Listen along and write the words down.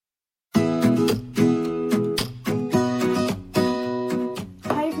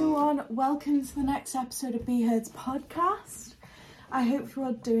welcome to the next episode of Be Heard's podcast. I hope you're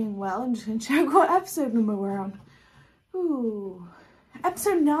all doing well. I'm just going to check what episode number we're on. Ooh,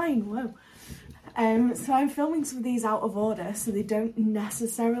 episode 9, whoa. So I'm filming some of these out of order, so they don't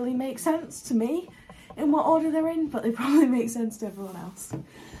necessarily make sense to me in what order they're in, but they probably make sense to everyone else.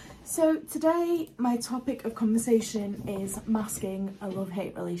 So today, my topic of conversation is masking a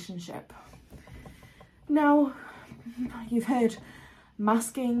love-hate relationship. Now, you've heard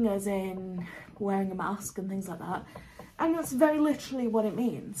masking as in wearing a mask and things like that, and that's very literally what it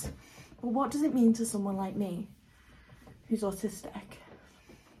means. But what does it mean to someone like me, who's autistic?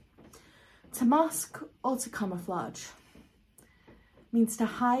 To mask or to camouflage means to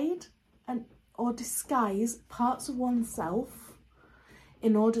hide or disguise parts of oneself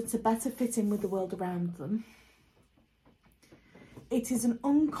in order to better fit in with the world around them. It is an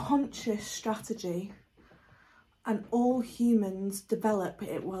unconscious strategy, and all humans develop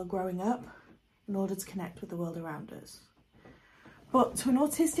it while growing up in order to connect with the world around us. But to an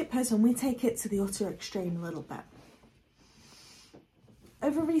autistic person, we take it to the utter extreme a little bit.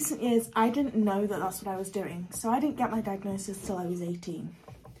 Over recent years, I didn't know that that's what I was doing, so I didn't get my diagnosis till I was 18.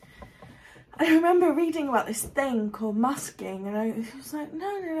 I remember reading about this thing called masking, and I was like,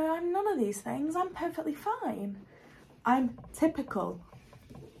 no, I'm none of these things. I'm perfectly fine. I'm typical.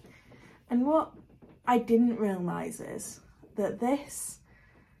 And what I didn't realise is that this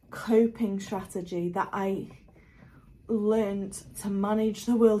coping strategy that I learnt to manage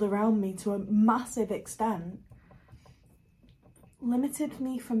the world around me to a massive extent limited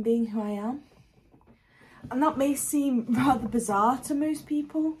me from being who I am. And that may seem rather bizarre to most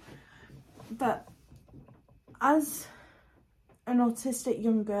people, but as an autistic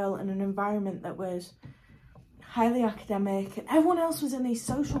young girl in an environment that was highly academic and everyone else was in these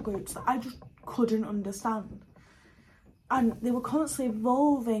social groups that I just couldn't understand, and they were constantly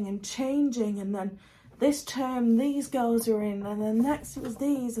evolving and changing, and then this term these girls were in, and then next it was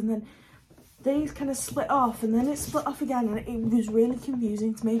these, and then these kind of split off, and then it split off again, and it was really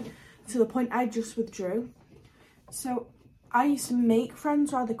confusing to me to the point I just withdrew. So I used to make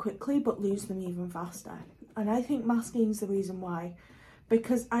friends rather quickly but lose them even faster, and I think masking is the reason why,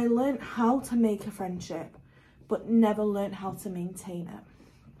 because I learned how to make a friendship but never learned how to maintain it.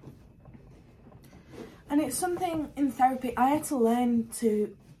 And it's something in therapy I had to learn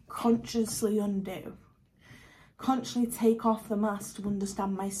to consciously undo, consciously take off the mask to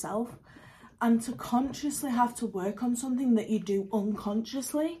understand myself, and to consciously have to work on something that you do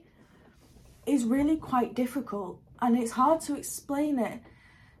unconsciously is really quite difficult, and it's hard to explain it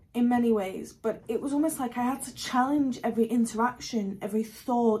in many ways, but it was almost like I had to challenge every interaction, every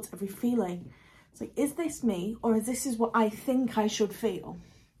thought, every feeling. It's like, is this me, or is this what I think I should feel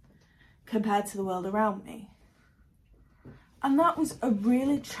compared to the world around me? And that was a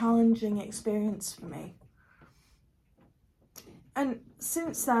really challenging experience for me. And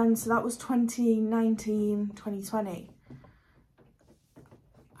since then, so that was 2019, 2020,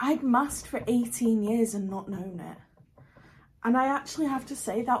 I'd masked for 18 years and not known it. And I actually have to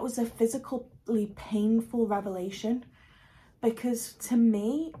say that was a physically painful revelation, because to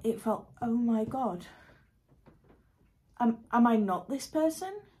me, it felt, oh my God, am I not this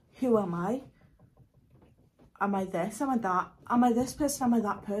person? Who am I? Am I this? Am I that? Am I this person? Am I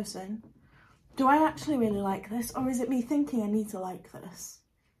that person? Do I actually really like this? Or is it me thinking I need to like this?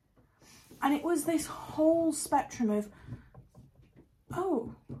 And it was this whole spectrum of,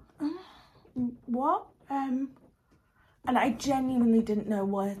 what? And I genuinely didn't know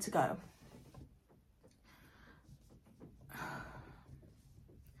where to go.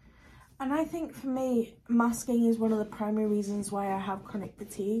 And I think for me, masking is one of the primary reasons why I have chronic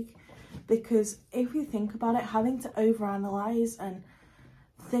fatigue, because if you think about it, having to overanalyze and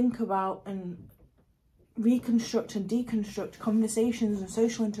think about and reconstruct and deconstruct conversations and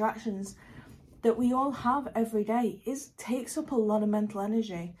social interactions that we all have every day takes up a lot of mental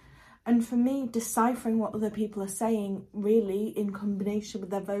energy. And for me, deciphering what other people are saying really in combination with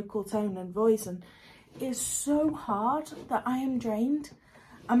their vocal tone and voice is so hard that I am drained.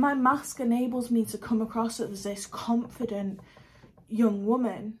 And my mask enables me to come across as this confident young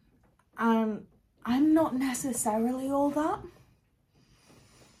woman, and I'm not necessarily all that.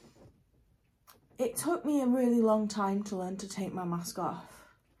 It took me a really long time to learn to take my mask off.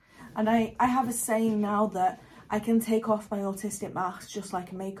 And I have a saying now that I can take off my autistic mask just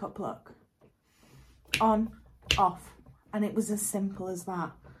like a makeup look. On, off. And it was as simple as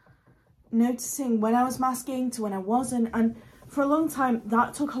that. Noticing when I was masking to when I wasn't, and for a long time,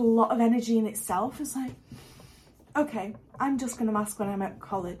 that took a lot of energy in itself. It's like, okay, I'm just going to mask when I'm at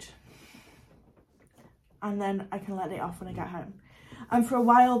college, and then I can let it off when I get home. And for a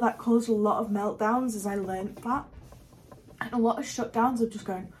while that caused a lot of meltdowns as I learnt that. And a lot of shutdowns of just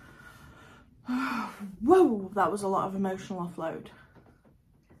going, whoa, that was a lot of emotional offload.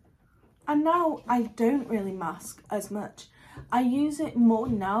 And now I don't really mask as much. I use it more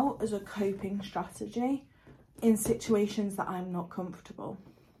now as a coping strategy in situations that I'm not comfortable.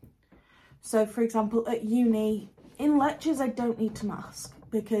 So for example, at uni, in lectures, I don't need to mask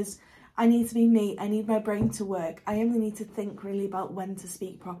because I need to be me. I need my brain to work. I only need to think really about when to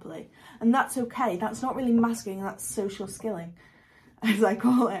speak properly. And that's okay. That's not really masking, that's social skilling, as I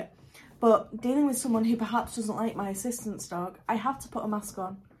call it. But dealing with someone who perhaps doesn't like my assistant's dog, I have to put a mask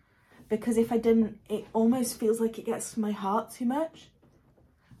on. Because if I didn't, it almost feels like it gets to my heart too much.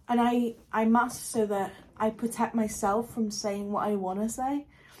 And I mask so that I protect myself from saying what I want to say.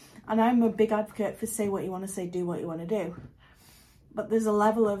 And I'm a big advocate for say what you want to say, do what you want to do. But there's a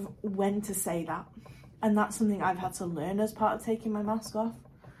level of when to say that. And that's something I've had to learn as part of taking my mask off.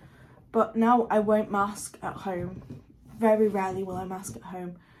 But now I won't mask at home. Very rarely will I mask at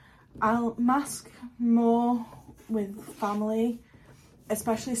home. I'll mask more with family,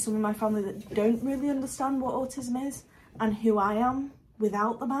 especially some of my family that don't really understand what autism is and who I am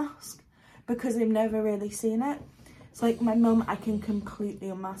without the mask, because they've never really seen it. It's like my mum, I can completely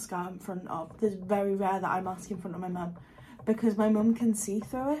unmask out in front of. There's very rare that I mask in front of my mum because my mum can see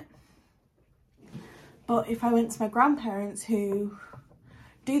through it. But if I went to my grandparents who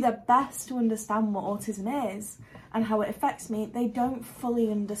do their best to understand what autism is and how it affects me, they don't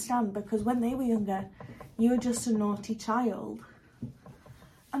fully understand because when they were younger, you were just a naughty child.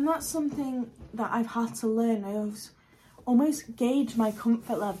 And that's something that I've had to learn. I almost gauge my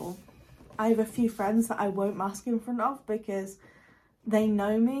comfort level. I have a few friends that I won't mask in front of because they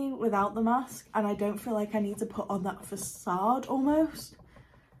know me without the mask and I don't feel like I need to put on that facade almost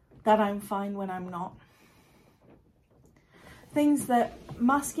that I'm fine when I'm not. Things that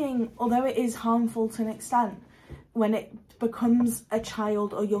masking, although it is harmful to an extent, when it becomes a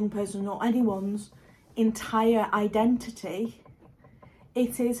child or young person or anyone's entire identity,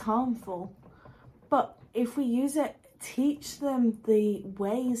 it is harmful. But if we use it, teach them the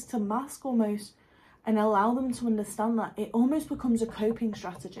ways to mask almost and allow them to understand that, it almost becomes a coping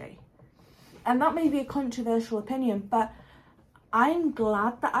strategy. And that may be a controversial opinion, but I'm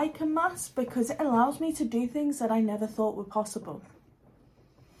glad that I can mask because it allows me to do things that I never thought were possible.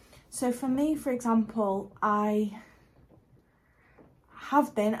 So for me, for example, I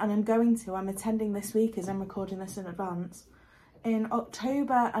have been, and I'm attending this week as I'm recording this in advance. In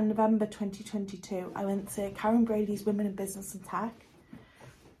October and November 2022, I went to Karen Brady's Women in Business and Tech.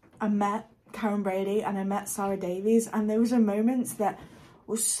 I met Karen Brady and I met Sarah Davies, and there was a moment that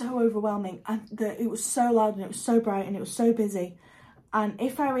was so overwhelming and it was so loud and it was so bright and it was so busy. And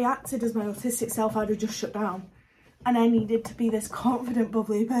if I reacted as my autistic self, I'd have just shut down. And I needed to be this confident,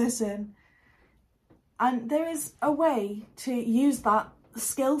 bubbly person. And there is a way to use that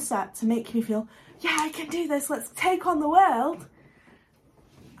skill set to make me feel, yeah, I can do this, let's take on the world.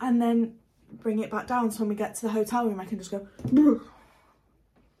 And then bring it back down so when we get to the hotel room, I can just go, Bruh.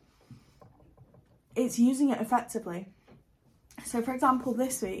 It's using it effectively. So for example,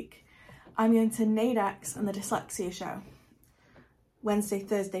 this week, I'm going to NADEX and the Dyslexia Show. Wednesday,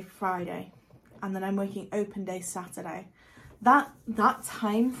 Thursday, Friday. And then I'm working open day Saturday. That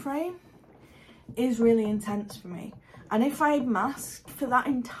time frame is really intense for me. And if I masked for that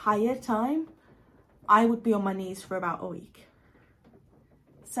entire time, I would be on my knees for about a week.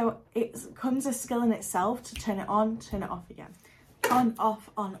 So it becomes a skill in itself to turn it on, turn it off again. On, off,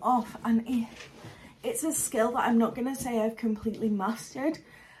 on, off. And it's a skill that I'm not going to say I've completely mastered.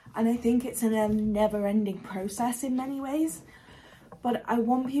 And I think it's a never-ending process in many ways. But I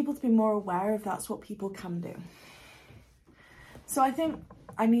want people to be more aware if that's what people can do. So I think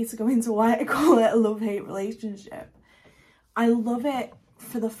I need to go into why I call it a love-hate relationship. I love it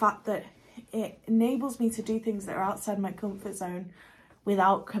for the fact that it enables me to do things that are outside my comfort zone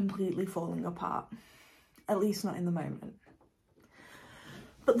without completely falling apart. At least not in the moment.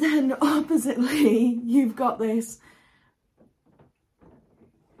 But then oppositely, you've got this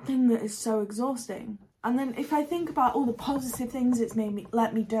thing that is so exhausting. And then if I think about all the positive things it's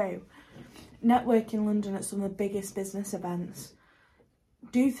let me do, network in London at some of the biggest business events,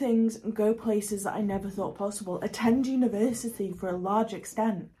 do things and go places that I never thought possible, attend university for a large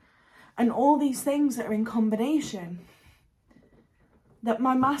extent, and all these things that are in combination that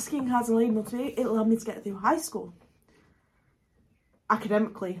my masking has enabled me, it allowed me to get through high school.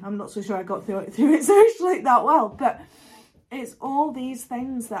 Academically, I'm not so sure I got through it socially that well, but it's all these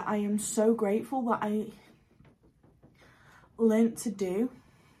things that I am so grateful that I learnt to do.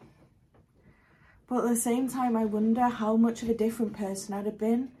 But at the same time, I wonder how much of a different person I'd have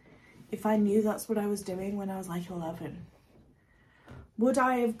been if I knew that's what I was doing when I was like 11. Would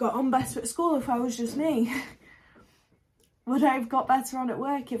I have got on better at school if I was just me? Would I have got better on at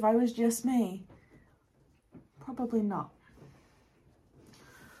work if I was just me? Probably not.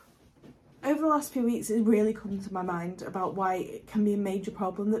 Over the last few weeks, it's really come to my mind about why it can be a major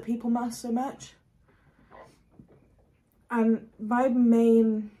problem that people mask so much. And my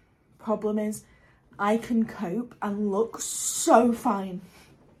main problem is I can cope and look so fine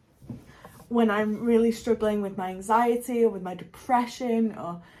when I'm really struggling with my anxiety or with my depression,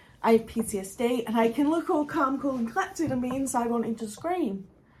 or I have PTSD, and I can look all calm, cool and collected and be inside wanting to scream.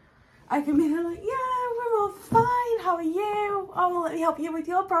 I can be there like, yeah, we're all fine, how are you? Oh, let me help you with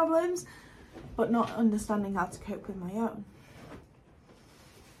your problems. But not understanding how to cope with my own.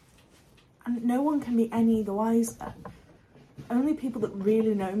 And no one can be any the wiser. Only people that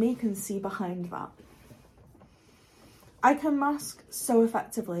really know me can see behind that. I can mask so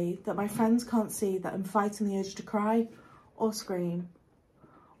effectively that my friends can't see that I'm fighting the urge to cry or scream,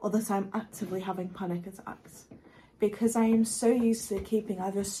 or that I'm actively having panic attacks, because I am so used to keeping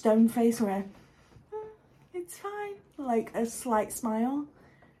either a stone face or it's fine, like a slight smile,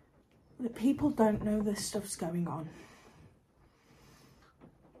 that people don't know this stuff's going on.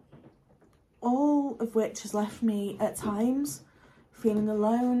 All of which has left me at times feeling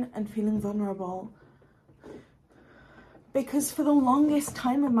alone and feeling vulnerable. Because for the longest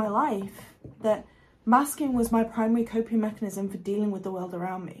time of my life, that masking was my primary coping mechanism for dealing with the world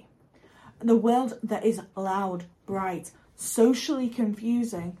around me. The world that is loud, bright, socially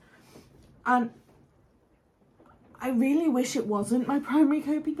confusing. And I really wish it wasn't my primary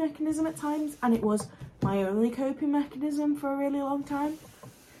coping mechanism at times, and it was my only coping mechanism for a really long time.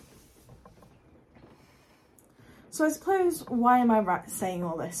 So I suppose, why am I saying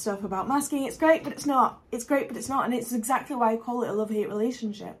all this stuff about masking? It's great, but it's not. It's great, but it's not. And it's exactly why I call it a love-hate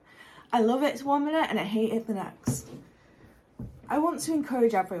relationship. I love it 1 minute and I hate it the next. I want to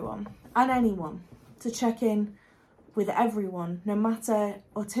encourage everyone and anyone to check in with everyone, no matter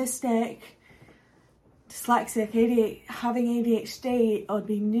autistic, dyslexic, having ADHD, or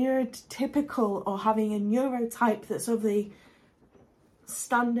being neurotypical, or having a neurotype that's of the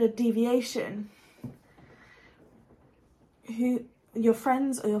standard deviation. Who, your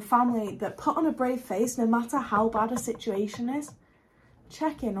friends or your family that put on a brave face no matter how bad a situation is,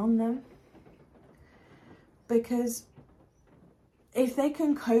 check in on them. Because if they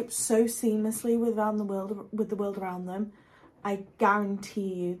can cope so seamlessly with the world around them, I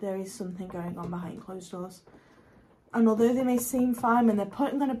guarantee you there is something going on behind closed doors. And although they may seem fine and they're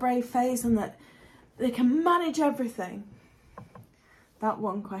putting on a brave face and that they can manage everything, that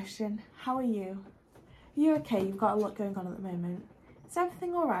one question, how are you? Are you okay? You've got a lot going on at the moment. Is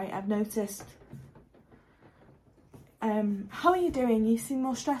everything alright? I've noticed. How are you doing? You seem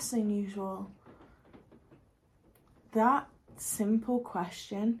more stressed than usual. That simple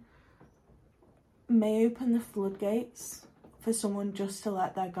question may open the floodgates for someone just to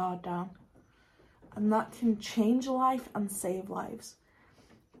let their guard down. And that can change a life and save lives.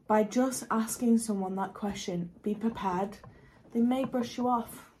 By just asking someone that question, be prepared. They may brush you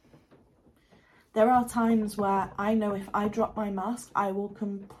off. There are times where I know if I drop my mask, I will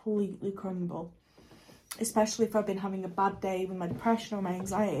completely crumble. Especially if I've been having a bad day with my depression or my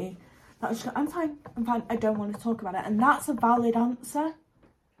anxiety. I'm fine, I don't want to talk about it. And that's a valid answer.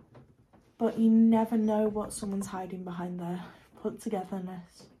 But you never know what someone's hiding behind their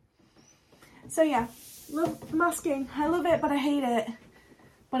put-togetherness. So yeah, love masking. I love it, but I hate it.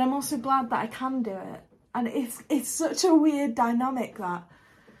 But I'm also glad that I can do it. And it's such a weird dynamic, that.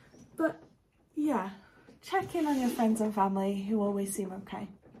 But yeah, check in on your friends and family who always seem okay.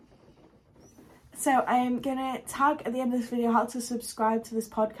 So I am going to tag at the end of this video how to subscribe to this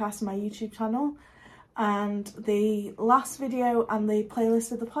podcast on my YouTube channel. And the last video and the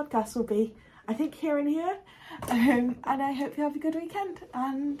playlist of the podcast will be, I think, here and here. And I hope you have a good weekend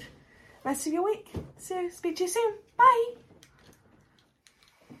and rest of your week. So speak to you soon. Bye.